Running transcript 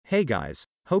Hey guys,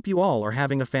 hope you all are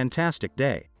having a fantastic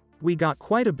day. We got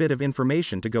quite a bit of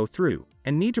information to go through,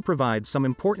 and need to provide some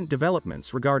important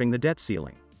developments regarding the debt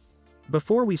ceiling.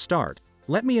 Before we start,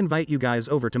 let me invite you guys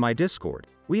over to my Discord.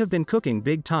 We have been cooking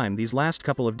big time these last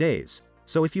couple of days,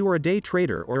 so if you are a day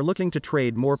trader or looking to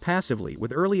trade more passively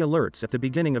with early alerts at the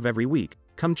beginning of every week,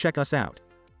 come check us out.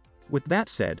 With that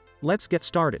said, let's get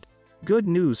started. Good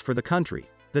news for the country.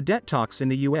 The debt talks in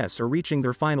the US are reaching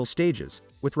their final stages,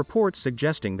 with reports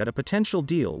suggesting that a potential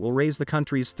deal will raise the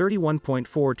country's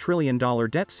 $31.4 trillion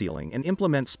debt ceiling and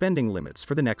implement spending limits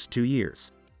for the next 2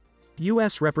 years.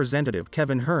 U.S. Representative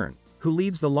Kevin Hern, who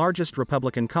leads the largest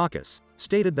Republican caucus,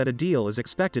 stated that a deal is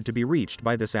expected to be reached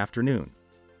by this afternoon.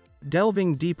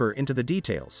 Delving deeper into the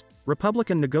details,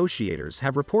 Republican negotiators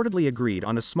have reportedly agreed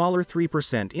on a smaller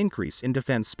 3% increase in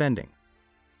defense spending.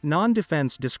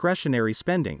 Non-defense discretionary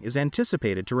spending is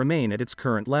anticipated to remain at its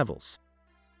current levels.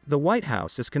 The White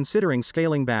House is considering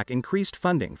scaling back increased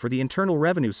funding for the Internal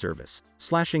Revenue Service,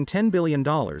 slashing $10 billion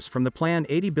from the planned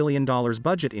 $80 billion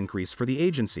budget increase for the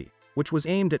agency, which was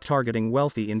aimed at targeting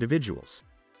wealthy individuals.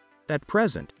 At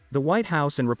present, the White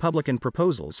House and Republican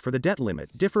proposals for the debt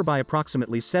limit differ by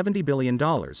approximately $70 billion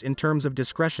in terms of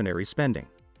discretionary spending.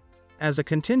 As a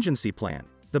contingency plan,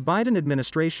 the Biden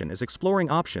administration is exploring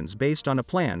options based on a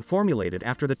plan formulated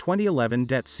after the 2011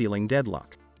 debt ceiling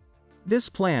deadlock. This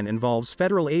plan involves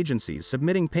federal agencies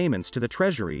submitting payments to the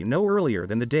Treasury no earlier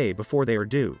than the day before they are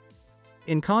due.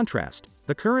 In contrast,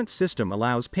 the current system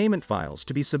allows payment files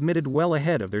to be submitted well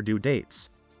ahead of their due dates.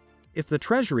 If the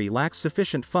Treasury lacks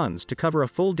sufficient funds to cover a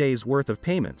full day's worth of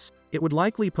payments, it would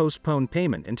likely postpone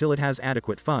payment until it has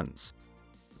adequate funds.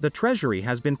 The Treasury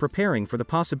has been preparing for the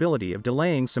possibility of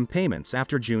delaying some payments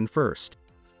after June 1st.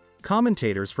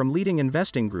 Commentators from leading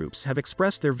investing groups have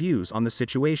expressed their views on the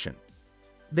situation.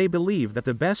 They believe that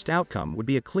the best outcome would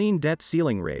be a clean debt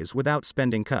ceiling raise without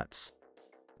spending cuts.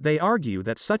 They argue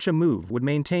that such a move would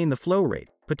maintain the flow rate,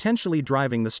 potentially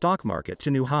driving the stock market to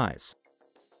new highs.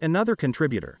 Another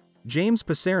contributor, James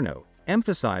Paserno,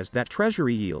 emphasized that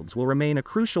Treasury yields will remain a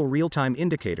crucial real-time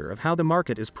indicator of how the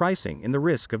market is pricing in the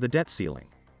risk of the debt ceiling.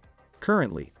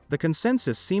 Currently, the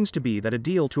consensus seems to be that a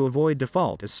deal to avoid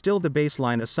default is still the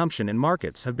baseline assumption, and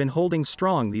markets have been holding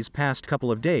strong these past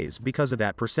couple of days because of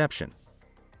that perception.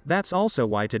 That's also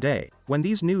why today, when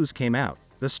these news came out,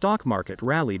 the stock market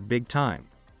rallied big time.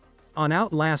 On our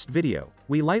last video,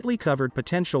 we lightly covered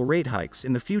potential rate hikes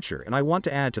in the future, and I want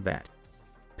to add to that.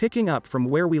 Picking up from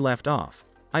where we left off,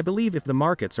 I believe if the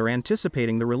markets are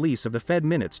anticipating the release of the Fed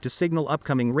minutes to signal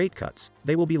upcoming rate cuts,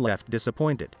 they will be left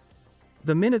disappointed.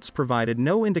 The minutes provided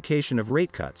no indication of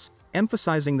rate cuts,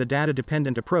 emphasizing the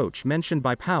data-dependent approach mentioned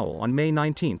by Powell on May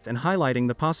 19 and highlighting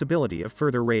the possibility of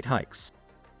further rate hikes.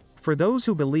 For those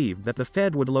who believed that the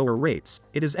Fed would lower rates,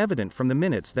 it is evident from the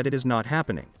minutes that it is not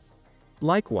happening.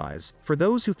 Likewise, for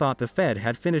those who thought the Fed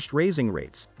had finished raising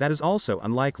rates, that is also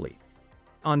unlikely.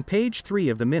 On page 3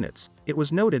 of the minutes, it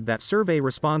was noted that survey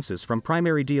responses from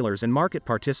primary dealers and market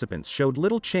participants showed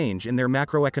little change in their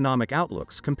macroeconomic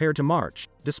outlooks compared to March,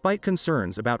 despite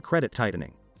concerns about credit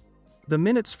tightening. The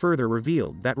minutes further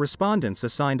revealed that respondents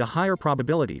assigned a higher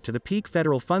probability to the peak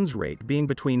federal funds rate being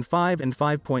between 5 and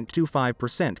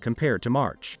 5.25% compared to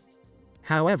March.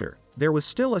 However, there was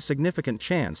still a significant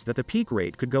chance that the peak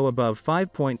rate could go above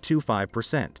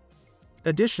 5.25%.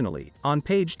 Additionally, on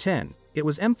page 10, it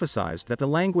was emphasized that the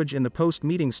language in the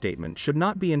post-meeting statement should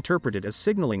not be interpreted as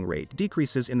signaling rate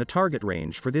decreases in the target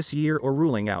range for this year or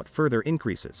ruling out further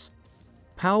increases.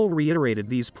 Powell reiterated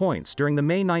these points during the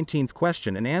May 19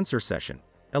 question and answer session,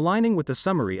 aligning with the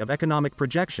summary of economic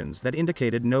projections that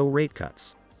indicated no rate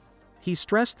cuts. He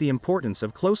stressed the importance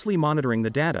of closely monitoring the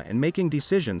data and making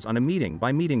decisions on a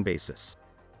meeting-by-meeting basis.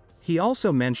 He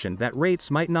also mentioned that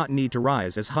rates might not need to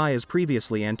rise as high as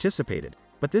previously anticipated,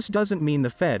 but this doesn't mean the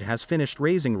Fed has finished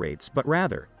raising rates, but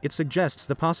rather, it suggests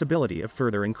the possibility of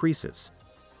further increases.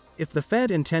 If the Fed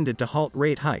intended to halt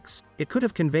rate hikes, it could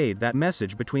have conveyed that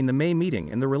message between the May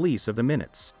meeting and the release of the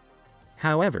minutes.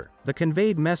 However, the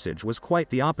conveyed message was quite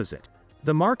the opposite.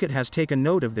 The market has taken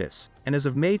note of this, and as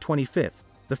of May 25,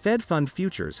 the Fed fund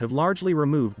futures have largely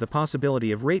removed the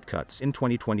possibility of rate cuts in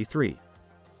 2023.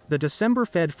 The December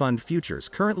Fed fund futures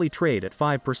currently trade at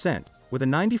 5%, with a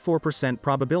 94%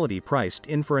 probability priced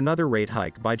in for another rate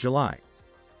hike by July.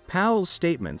 Powell's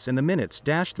statements in the minutes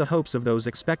dashed the hopes of those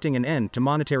expecting an end to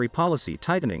monetary policy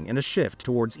tightening and a shift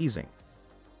towards easing.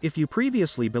 If you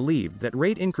previously believed that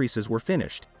rate increases were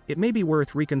finished, it may be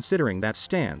worth reconsidering that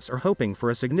stance or hoping for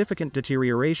a significant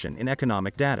deterioration in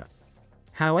economic data.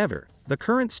 However, the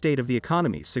current state of the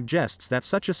economy suggests that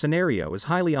such a scenario is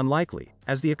highly unlikely,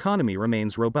 as the economy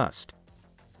remains robust.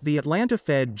 The Atlanta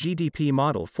Fed GDP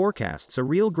model forecasts a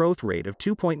real growth rate of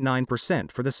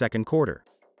 2.9% for the second quarter.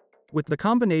 With the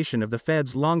combination of the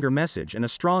Fed's longer message and a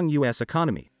strong U.S.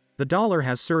 economy, the dollar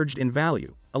has surged in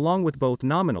value, along with both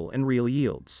nominal and real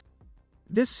yields.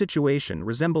 This situation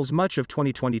resembles much of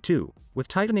 2022, with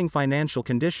tightening financial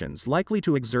conditions likely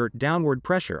to exert downward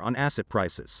pressure on asset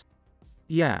prices.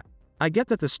 Yeah, I get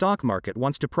that the stock market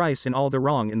wants to price in all the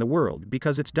wrong in the world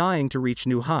because it's dying to reach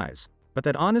new highs, but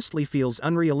that honestly feels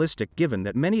unrealistic given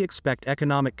that many expect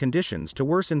economic conditions to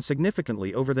worsen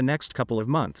significantly over the next couple of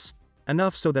months,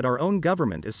 enough so that our own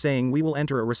government is saying we will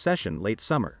enter a recession late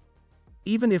summer.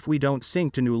 Even if we don't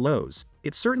sink to new lows,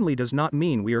 it certainly does not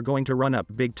mean we are going to run up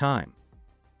big time.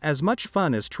 As much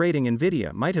fun as trading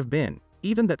Nvidia might have been,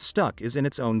 even that stock is in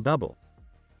its own bubble.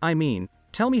 I mean,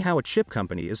 tell me how a chip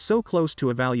company is so close to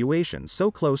a valuation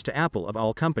so close to Apple of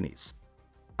all companies.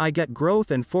 I get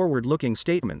growth and forward-looking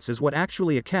statements is what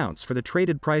actually accounts for the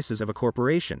traded prices of a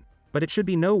corporation, but it should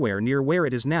be nowhere near where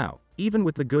it is now, even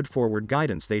with the good forward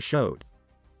guidance they showed.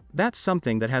 That's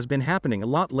something that has been happening a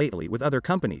lot lately with other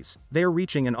companies, they're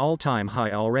reaching an all-time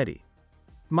high already.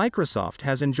 Microsoft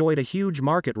has enjoyed a huge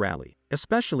market rally,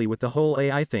 especially with the whole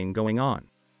AI thing going on.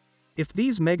 If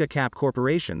these mega-cap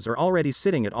corporations are already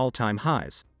sitting at all-time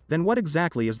highs, then what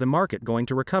exactly is the market going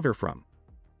to recover from?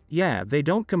 Yeah, they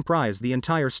don't comprise the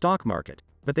entire stock market,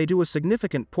 but they do a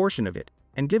significant portion of it,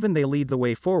 and given they lead the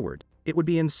way forward, it would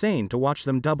be insane to watch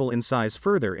them double in size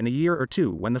further in a year or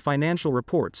two when the financial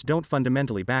reports don't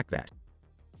fundamentally back that.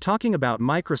 Talking about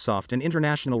Microsoft and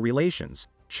international relations,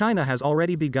 China has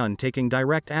already begun taking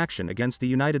direct action against the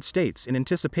United States in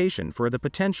anticipation for the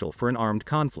potential for an armed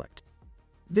conflict.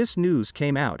 This news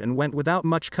came out and went without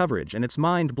much coverage, and it's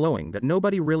mind-blowing that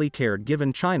nobody really cared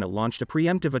given China launched a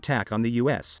preemptive attack on the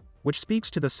US, which speaks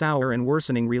to the sour and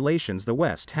worsening relations the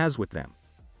West has with them.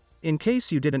 In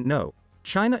case you didn't know,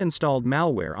 China installed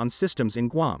malware on systems in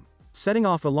Guam, setting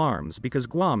off alarms because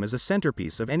Guam is a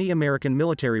centerpiece of any American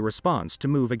military response to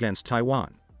move against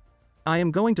Taiwan. I am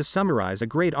going to summarize a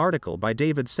great article by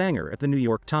David Sanger at the New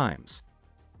York Times.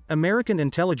 American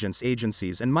intelligence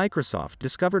agencies and Microsoft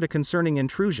discovered a concerning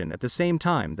intrusion at the same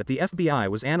time that the FBI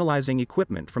was analyzing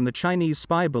equipment from the Chinese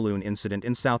spy balloon incident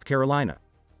in South Carolina.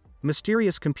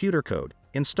 Mysterious computer code,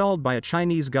 installed by a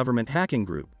Chinese government hacking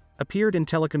group, appeared in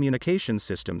telecommunications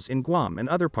systems in Guam and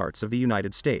other parts of the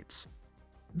United States.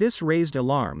 This raised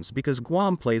alarms because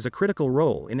Guam plays a critical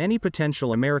role in any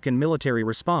potential American military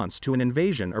response to an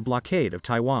invasion or blockade of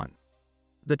Taiwan.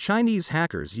 The Chinese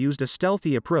hackers used a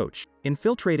stealthy approach,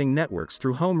 infiltrating networks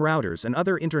through home routers and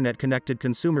other internet-connected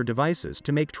consumer devices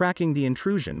to make tracking the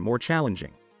intrusion more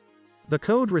challenging. The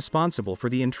code responsible for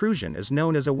the intrusion is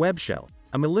known as a web shell,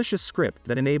 a malicious script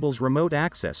that enables remote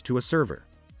access to a server.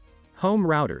 Home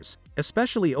routers,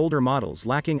 especially older models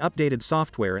lacking updated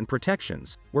software and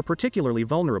protections, were particularly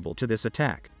vulnerable to this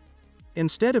attack.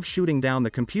 Instead of shooting down the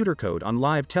computer code on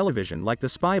live television like the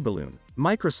spy balloon,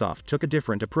 Microsoft took a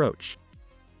different approach.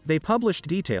 They published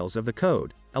details of the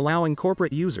code, allowing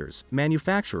corporate users,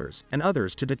 manufacturers, and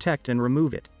others to detect and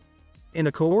remove it. In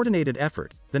a coordinated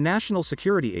effort, the National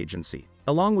Security Agency,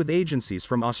 along with agencies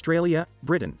from Australia,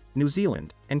 Britain, New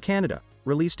Zealand, and Canada,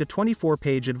 released a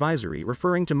 24-page advisory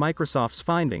referring to Microsoft's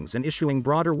findings and issuing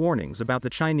broader warnings about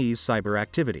the Chinese cyber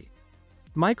activity.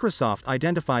 Microsoft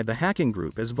identified the hacking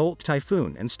group as Volt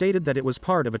Typhoon and stated that it was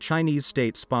part of a Chinese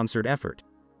state-sponsored effort.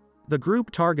 The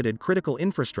group targeted critical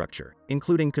infrastructure,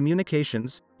 including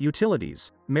communications,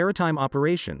 utilities, maritime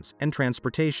operations, and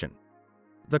transportation.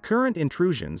 The current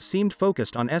intrusions seemed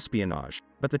focused on espionage,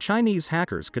 but the Chinese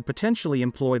hackers could potentially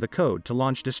employ the code to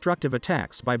launch destructive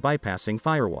attacks by bypassing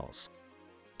firewalls.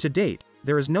 To date,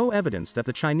 there is no evidence that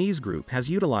the Chinese group has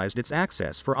utilized its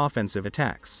access for offensive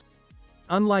attacks.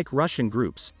 Unlike Russian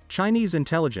groups, Chinese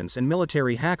intelligence and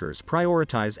military hackers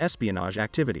prioritize espionage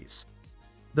activities.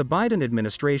 The Biden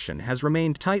administration has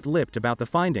remained tight-lipped about the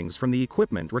findings from the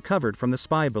equipment recovered from the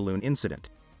spy balloon incident.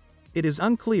 It is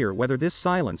unclear whether this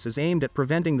silence is aimed at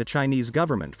preventing the Chinese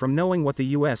government from knowing what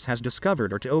the US has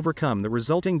discovered or to overcome the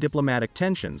resulting diplomatic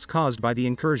tensions caused by the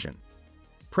incursion.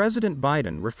 President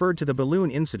Biden referred to the balloon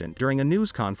incident during a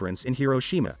news conference in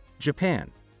Hiroshima,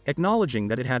 Japan, acknowledging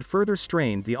that it had further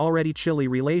strained the already chilly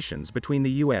relations between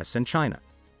the US and China.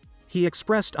 He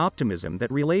expressed optimism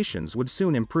that relations would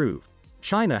soon improve.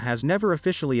 China has never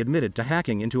officially admitted to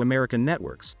hacking into American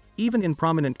networks, even in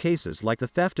prominent cases like the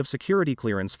theft of security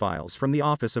clearance files from the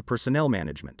Office of Personnel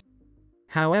Management.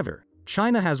 However,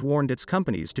 China has warned its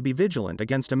companies to be vigilant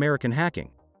against American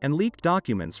hacking, and leaked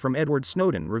documents from Edward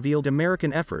Snowden revealed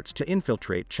American efforts to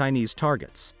infiltrate Chinese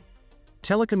targets.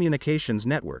 Telecommunications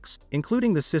networks,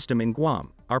 including the system in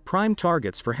Guam, are prime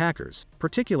targets for hackers,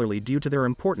 particularly due to their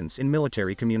importance in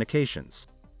military communications.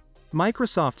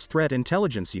 Microsoft's Threat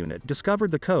Intelligence Unit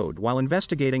discovered the code while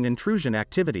investigating intrusion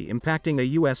activity impacting a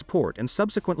U.S. port and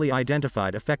subsequently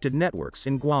identified affected networks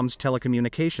in Guam's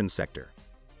telecommunications sector.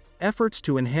 Efforts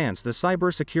to enhance the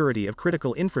cybersecurity of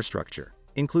critical infrastructure,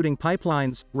 including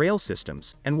pipelines, rail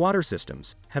systems, and water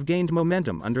systems, have gained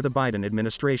momentum under the Biden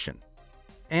administration.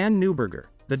 Ann Neuberger,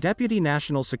 the Deputy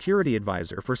National Security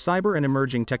Advisor for Cyber and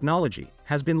Emerging Technology,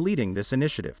 has been leading this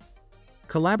initiative.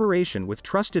 Collaboration with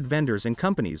trusted vendors and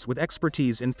companies with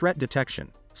expertise in threat detection,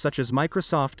 such as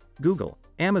Microsoft, Google,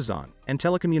 Amazon, and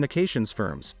telecommunications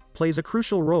firms, plays a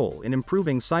crucial role in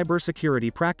improving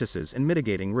cybersecurity practices and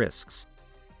mitigating risks.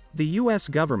 The U.S.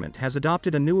 government has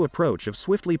adopted a new approach of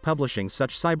swiftly publishing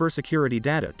such cybersecurity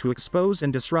data to expose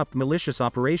and disrupt malicious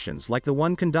operations like the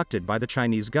one conducted by the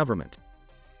Chinese government.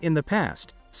 In the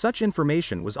past, such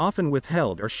information was often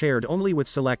withheld or shared only with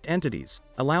select entities,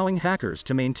 allowing hackers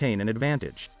to maintain an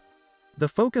advantage. The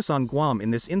focus on Guam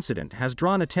in this incident has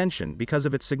drawn attention because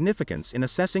of its significance in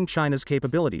assessing China's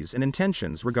capabilities and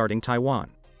intentions regarding Taiwan.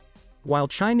 While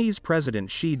Chinese President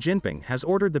Xi Jinping has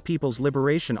ordered the People's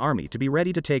Liberation Army to be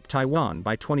ready to take Taiwan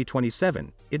by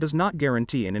 2027, it does not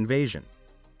guarantee an invasion.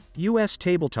 U.S.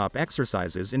 tabletop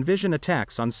exercises envision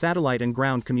attacks on satellite and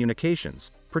ground communications,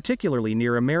 particularly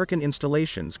near American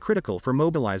installations critical for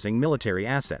mobilizing military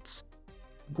assets.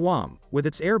 Guam, with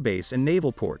its airbase and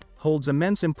naval port, holds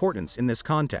immense importance in this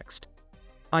context.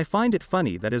 I find it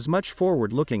funny that as much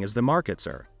forward-looking as the markets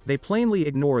are, they plainly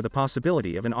ignore the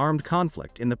possibility of an armed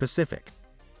conflict in the Pacific.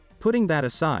 Putting that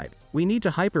aside, we need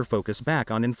to hyper-focus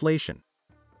back on inflation.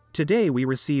 Today we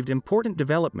received important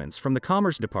developments from the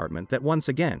Commerce Department that once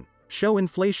again show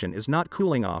inflation is not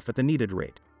cooling off at the needed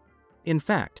rate. In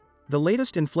fact, the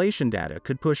latest inflation data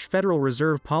could push Federal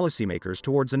Reserve policymakers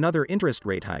towards another interest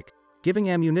rate hike, giving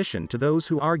ammunition to those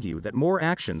who argue that more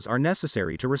actions are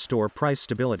necessary to restore price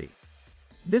stability.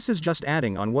 This is just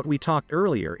adding on what we talked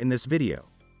earlier in this video.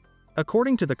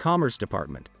 According to the Commerce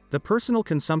Department, the Personal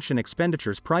Consumption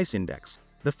Expenditures Price Index,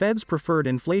 the Fed's preferred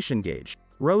inflation gauge,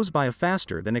 rose by a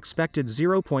faster than expected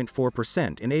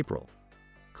 0.4% in April.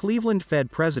 Cleveland Fed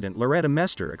President Loretta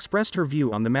Mester expressed her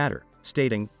view on the matter,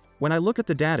 stating, "When I look at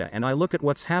the data and I look at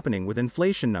what's happening with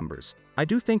inflation numbers, I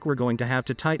do think we're going to have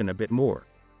to tighten a bit more.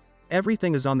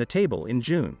 Everything is on the table in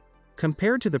June."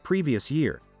 Compared to the previous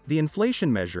year, the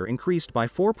inflation measure increased by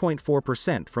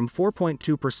 4.4% from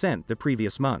 4.2% the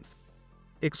previous month.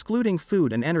 Excluding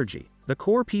food and energy, the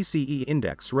core PCE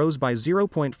index rose by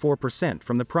 0.4%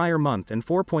 from the prior month and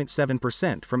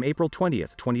 4.7% from April 20,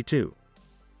 2022.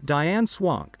 Diane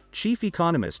Swank, chief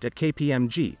economist at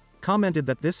KPMG, commented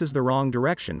that this is the wrong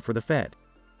direction for the Fed.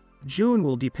 June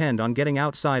will depend on getting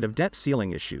outside of debt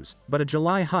ceiling issues, but a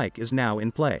July hike is now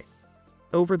in play.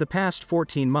 Over the past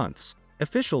 14 months,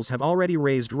 officials have already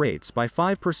raised rates by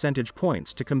 5 percentage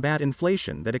points to combat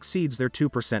inflation that exceeds their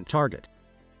 2% target.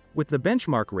 With the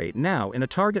benchmark rate now in a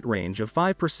target range of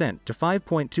 5% to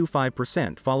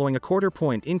 5.25% following a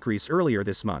quarter-point increase earlier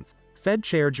this month, Fed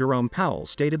Chair Jerome Powell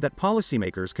stated that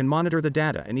policymakers can monitor the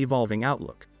data and evolving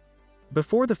outlook.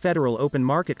 Before the Federal Open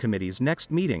Market Committee's next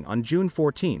meeting on June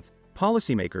 14,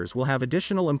 policymakers will have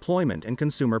additional employment and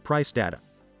consumer price data.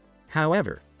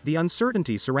 However, the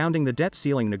uncertainty surrounding the debt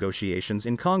ceiling negotiations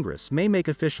in Congress may make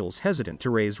officials hesitant to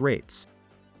raise rates.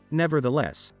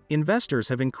 Nevertheless, investors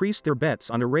have increased their bets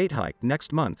on a rate hike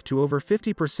next month to over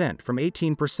 50% from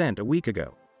 18% a week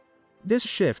ago. This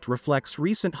shift reflects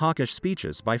recent hawkish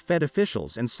speeches by Fed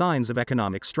officials and signs of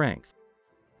economic strength.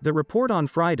 The report on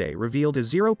Friday revealed a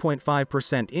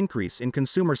 0.5% increase in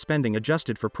consumer spending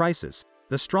adjusted for prices,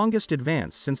 the strongest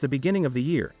advance since the beginning of the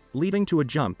year, leading to a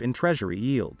jump in Treasury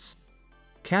yields.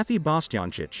 Kathy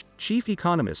Bostiancic, chief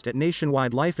economist at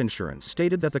Nationwide Life Insurance,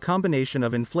 stated that the combination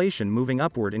of inflation moving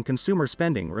upward and consumer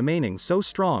spending remaining so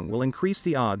strong will increase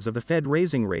the odds of the Fed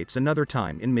raising rates another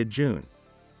time in mid-June.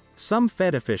 Some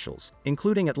Fed officials,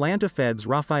 including Atlanta Fed's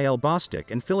Raphael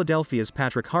Bostic and Philadelphia's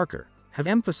Patrick Harker, have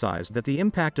emphasized that the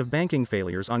impact of banking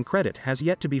failures on credit has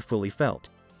yet to be fully felt.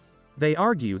 They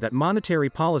argue that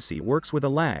monetary policy works with a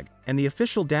lag, and the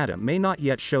official data may not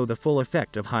yet show the full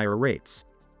effect of higher rates.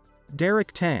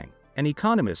 Derek Tang, an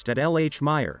economist at L.H.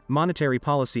 Meyer, Monetary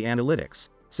Policy Analytics,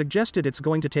 suggested it's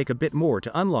going to take a bit more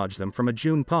to unlodge them from a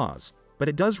June pause, but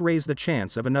it does raise the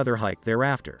chance of another hike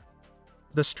thereafter.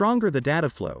 The stronger the data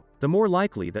flow, the more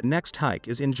likely that next hike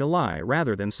is in July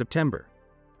rather than September.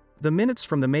 The minutes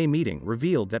from the May meeting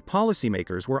revealed that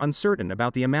policymakers were uncertain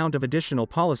about the amount of additional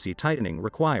policy tightening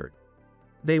required.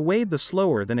 They weighed the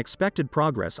slower than expected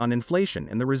progress on inflation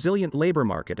and the resilient labor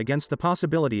market against the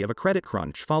possibility of a credit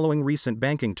crunch following recent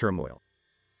banking turmoil.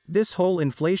 This whole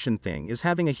inflation thing is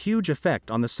having a huge effect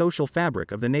on the social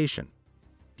fabric of the nation.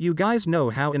 You guys know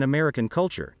how in American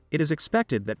culture, it is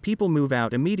expected that people move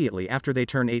out immediately after they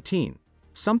turn 18,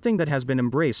 something that has been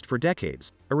embraced for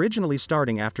decades, originally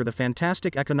starting after the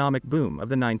fantastic economic boom of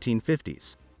the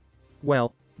 1950s.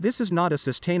 Well, this is not a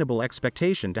sustainable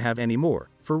expectation to have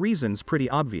anymore, for reasons pretty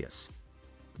obvious.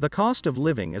 The cost of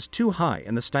living is too high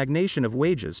and the stagnation of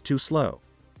wages too slow.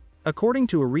 According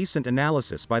to a recent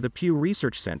analysis by the Pew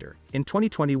Research Center, in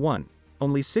 2021,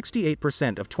 only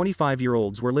 68% of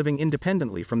 25-year-olds were living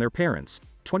independently from their parents,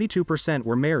 22%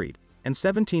 were married, and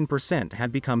 17%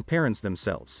 had become parents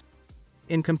themselves.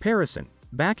 In comparison,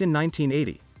 back in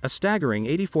 1980, a staggering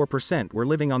 84% were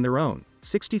living on their own,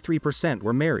 63%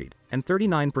 were married, and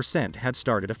 39% had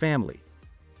started a family.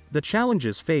 The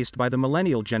challenges faced by the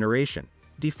millennial generation,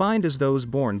 defined as those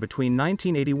born between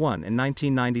 1981 and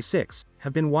 1996,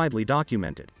 have been widely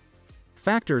documented.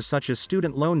 Factors such as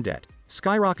student loan debt,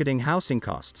 skyrocketing housing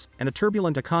costs, and a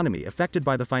turbulent economy affected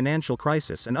by the financial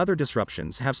crisis and other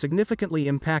disruptions have significantly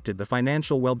impacted the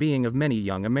financial well-being of many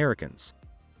young Americans.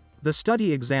 The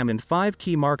study examined 5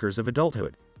 key markers of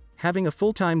adulthood: having a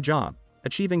full-time job,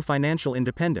 achieving financial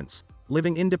independence,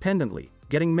 living independently,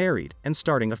 getting married, and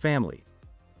starting a family.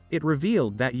 It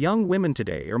revealed that young women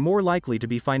today are more likely to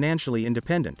be financially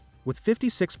independent, with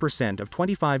 56% of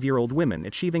 25-year-old women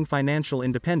achieving financial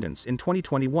independence in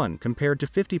 2021 compared to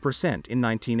 50% in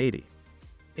 1980.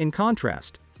 In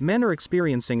contrast, men are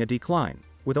experiencing a decline,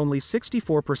 with only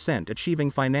 64% achieving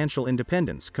financial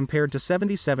independence compared to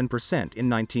 77% in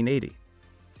 1980.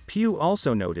 Pew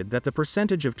also noted that the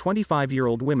percentage of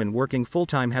 25-year-old women working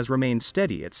full-time has remained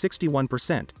steady at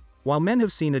 61%, while men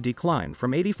have seen a decline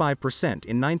from 85%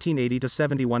 in 1980 to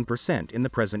 71% in the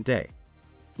present day.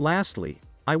 Lastly,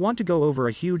 I want to go over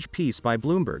a huge piece by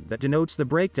Bloomberg that denotes the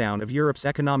breakdown of Europe's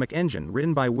economic engine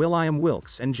written by William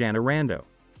Wilkes and Jana Rando.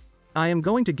 I am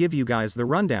going to give you guys the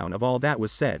rundown of all that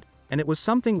was said, and it was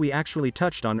something we actually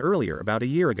touched on earlier about a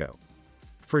year ago.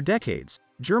 For decades,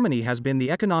 Germany has been the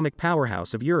economic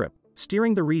powerhouse of Europe,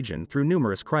 steering the region through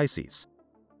numerous crises.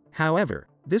 However,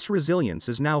 this resilience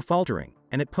is now faltering,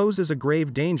 and it poses a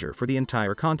grave danger for the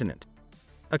entire continent.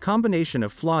 A combination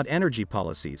of flawed energy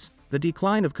policies, the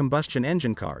decline of combustion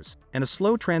engine cars, and a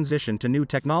slow transition to new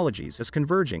technologies is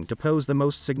converging to pose the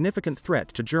most significant threat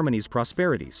to Germany's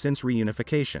prosperity since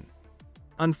reunification.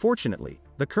 Unfortunately,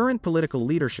 the current political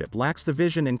leadership lacks the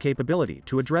vision and capability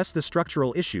to address the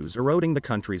structural issues eroding the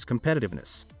country's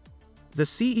competitiveness. The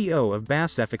CEO of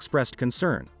BASF expressed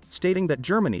concern, stating that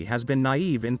Germany has been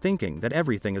naive in thinking that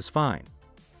everything is fine.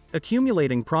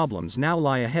 Accumulating problems now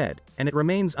lie ahead, and it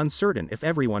remains uncertain if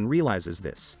everyone realizes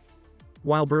this.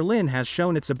 While Berlin has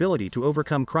shown its ability to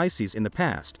overcome crises in the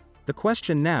past, the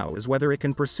question now is whether it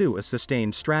can pursue a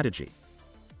sustained strategy.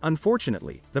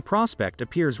 Unfortunately, the prospect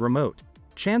appears remote.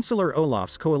 Chancellor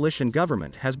Olaf's coalition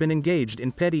government has been engaged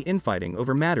in petty infighting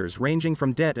over matters ranging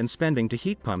from debt and spending to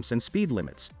heat pumps and speed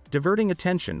limits, diverting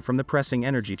attention from the pressing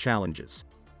energy challenges.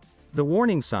 The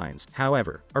warning signs,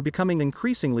 however, are becoming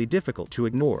increasingly difficult to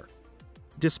ignore.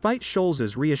 Despite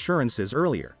Scholz's reassurances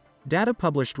earlier, data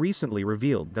published recently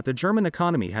revealed that the German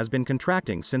economy has been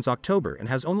contracting since October and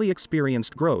has only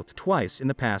experienced growth twice in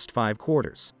the past 5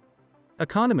 quarters.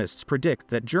 Economists predict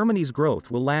that Germany's growth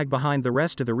will lag behind the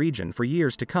rest of the region for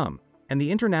years to come, and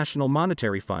the International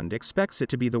Monetary Fund expects it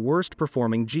to be the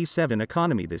worst-performing G7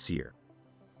 economy this year.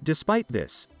 Despite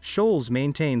this, Scholz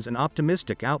maintains an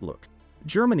optimistic outlook.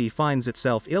 Germany finds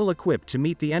itself ill-equipped to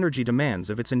meet the energy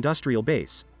demands of its industrial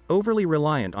base, overly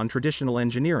reliant on traditional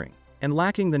engineering, and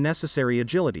lacking the necessary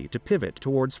agility to pivot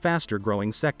towards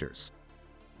faster-growing sectors.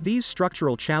 These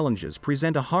structural challenges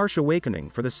present a harsh awakening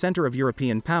for the center of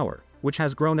European power, which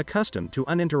has grown accustomed to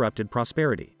uninterrupted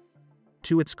prosperity.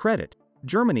 To its credit,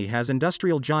 Germany has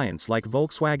industrial giants like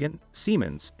Volkswagen,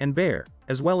 Siemens, and Bayer,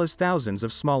 as well as thousands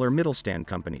of smaller Mittelstand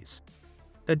companies.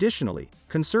 Additionally,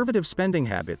 conservative spending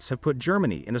habits have put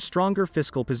Germany in a stronger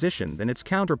fiscal position than its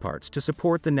counterparts to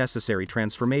support the necessary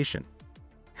transformation.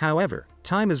 However,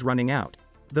 time is running out.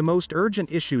 The most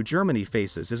urgent issue Germany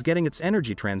faces is getting its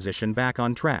energy transition back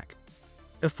on track.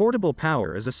 Affordable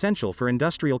power is essential for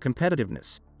industrial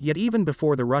competitiveness, yet even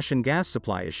before the Russian gas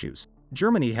supply issues,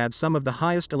 Germany had some of the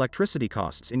highest electricity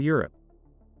costs in Europe.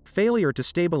 Failure to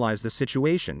stabilize the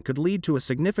situation could lead to a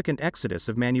significant exodus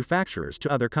of manufacturers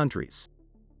to other countries.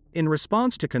 In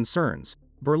response to concerns,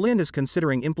 Berlin is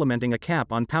considering implementing a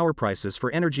cap on power prices for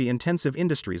energy-intensive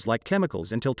industries like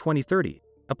chemicals until 2030,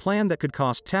 a plan that could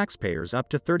cost taxpayers up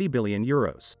to 30 billion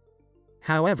euros.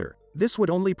 However, this would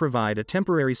only provide a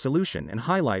temporary solution and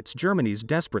highlights Germany's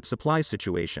desperate supply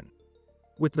situation.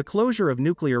 With the closure of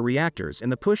nuclear reactors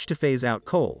and the push to phase out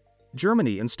coal,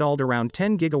 Germany installed around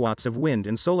 10 gigawatts of wind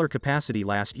and solar capacity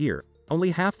last year,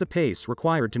 only half the pace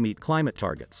required to meet climate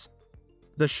targets.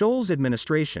 The Scholz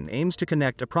administration aims to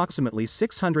connect approximately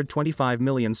 625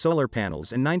 million solar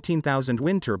panels and 19,000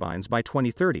 wind turbines by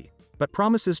 2030, but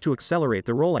promises to accelerate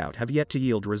the rollout have yet to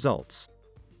yield results.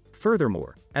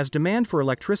 Furthermore, as demand for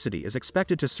electricity is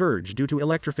expected to surge due to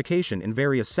electrification in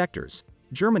various sectors,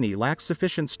 Germany lacks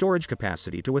sufficient storage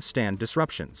capacity to withstand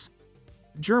disruptions.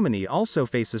 Germany also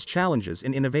faces challenges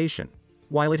in innovation.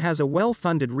 While it has a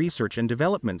well-funded research and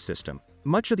development system,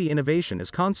 much of the innovation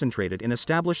is concentrated in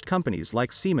established companies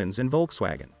like Siemens and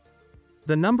Volkswagen.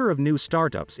 The number of new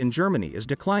startups in Germany is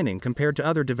declining compared to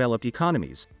other developed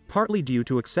economies, partly due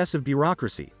to excessive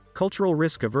bureaucracy, cultural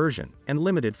risk aversion, and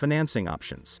limited financing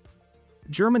options.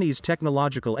 Germany's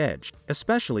technological edge,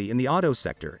 especially in the auto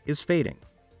sector, is fading.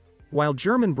 While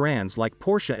German brands like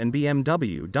Porsche and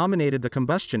BMW dominated the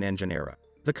combustion engine era,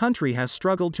 the country has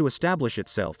struggled to establish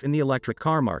itself in the electric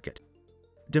car market.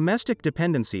 Domestic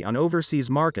dependency on overseas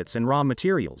markets and raw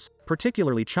materials,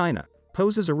 particularly China,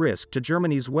 poses a risk to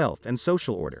Germany's wealth and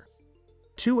social order.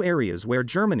 Two areas where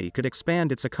Germany could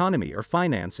expand its economy are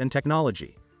finance and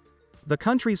technology. The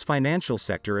country's financial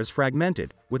sector is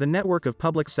fragmented, with a network of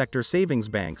public sector savings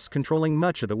banks controlling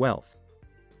much of the wealth.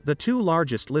 The two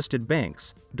largest listed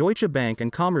banks, Deutsche Bank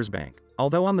and Commerzbank,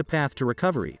 although on the path to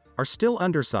recovery, are still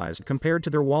undersized compared to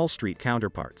their Wall Street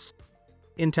counterparts.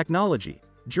 In technology,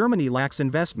 Germany lacks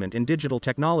investment in digital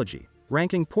technology,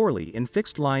 ranking poorly in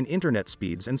fixed-line internet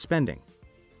speeds and spending.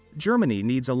 Germany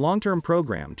needs a long-term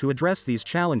program to address these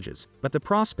challenges, but the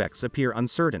prospects appear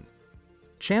uncertain.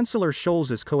 Chancellor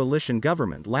Scholz's coalition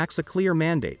government lacks a clear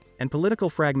mandate, and political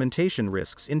fragmentation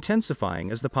risks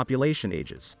intensifying as the population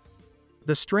ages.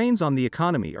 The strains on the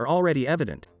economy are already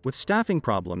evident, with staffing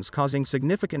problems causing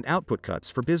significant output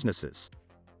cuts for businesses.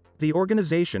 The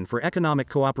Organization for Economic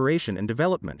Cooperation and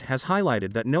Development has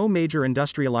highlighted that no major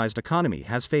industrialized economy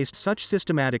has faced such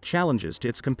systematic challenges to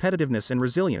its competitiveness and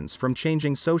resilience from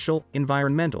changing social,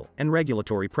 environmental, and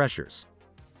regulatory pressures.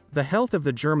 The health of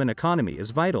the German economy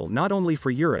is vital not only for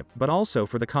Europe but also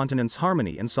for the continent's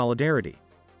harmony and solidarity.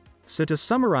 So to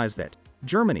summarize that,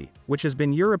 Germany, which has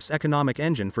been Europe's economic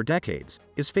engine for decades,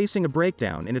 is facing a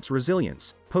breakdown in its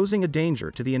resilience, posing a danger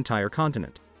to the entire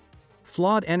continent.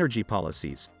 Flawed energy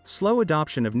policies, slow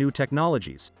adoption of new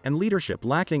technologies, and leadership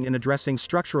lacking in addressing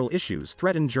structural issues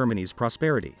threaten Germany's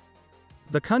prosperity.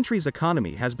 The country's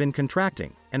economy has been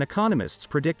contracting, and economists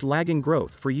predict lagging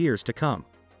growth for years to come.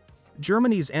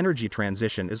 Germany's energy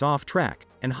transition is off track,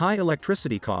 and high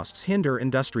electricity costs hinder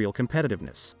industrial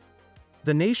competitiveness.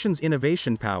 The nation's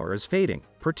innovation power is fading,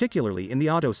 particularly in the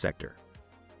auto sector.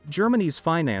 Germany's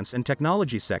finance and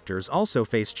technology sectors also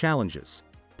face challenges.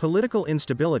 Political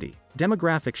instability,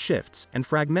 demographic shifts, and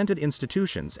fragmented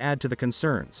institutions add to the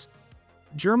concerns.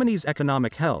 Germany's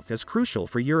economic health is crucial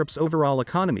for Europe's overall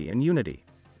economy and unity.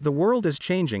 The world is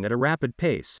changing at a rapid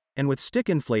pace, and with stick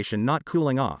inflation not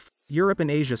cooling off, Europe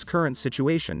and Asia's current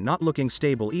situation not looking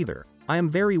stable either, I am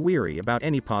very weary about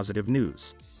any positive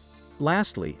news.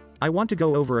 Lastly, I want to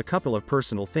go over a couple of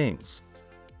personal things.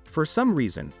 For some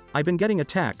reason, I've been getting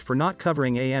attacked for not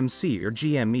covering AMC or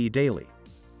GME daily.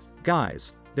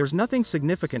 Guys, there's nothing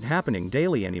significant happening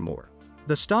daily anymore.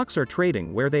 The stocks are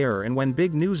trading where they are, and when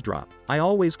big news drop, I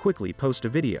always quickly post a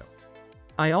video.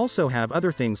 I also have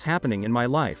other things happening in my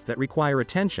life that require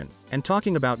attention, and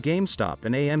talking about GameStop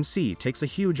and AMC takes a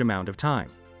huge amount of time.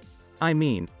 I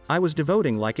mean, I was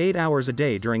devoting like 8 hours a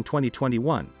day during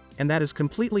 2021, and that is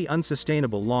completely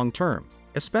unsustainable long term,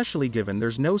 especially given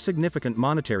there's no significant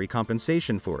monetary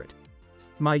compensation for it.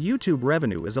 My YouTube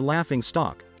revenue is a laughing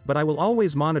stock, but I will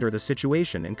always monitor the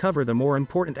situation and cover the more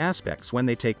important aspects when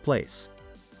they take place.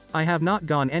 I have not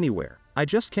gone anywhere, I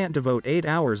just can't devote 8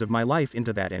 hours of my life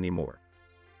into that anymore.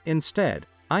 Instead,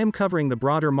 I am covering the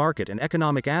broader market and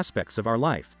economic aspects of our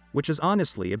life, which is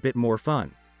honestly a bit more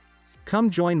fun.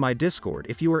 Come join my Discord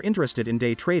if you are interested in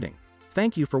day trading.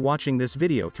 Thank you for watching this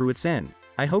video through its end.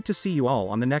 I hope to see you all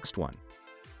on the next one.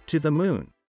 To the moon.